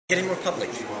getting more public,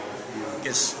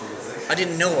 because I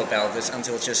didn't know about this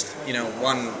until just,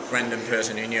 one random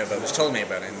person who knew about this told me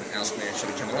about it and asked me to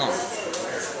actually come along.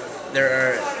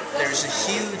 There's a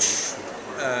huge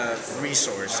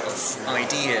resource of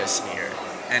ideas here,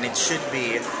 and it should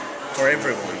be for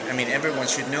everyone. I mean, everyone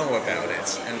should know about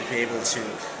it and be able to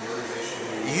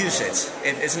use it.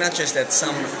 It's not just that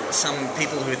some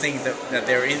people who think that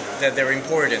they're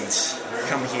important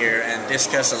come here and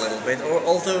discuss a little bit, or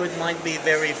although it might be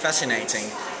very fascinating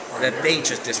that they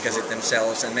just discuss it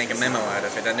themselves and make a memo out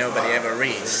of it that nobody ever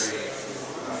reads.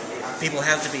 People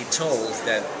have to be told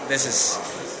that this is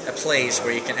a place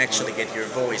where you can actually get your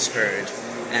voice heard,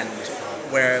 and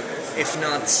where, if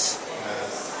not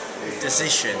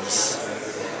decisions,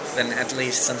 then at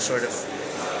least some sort of,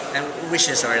 and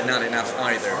wishes are not enough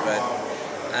either, but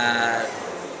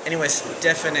anyways,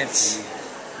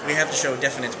 we have to show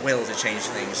definite will to change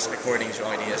things according to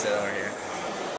ideas that are here.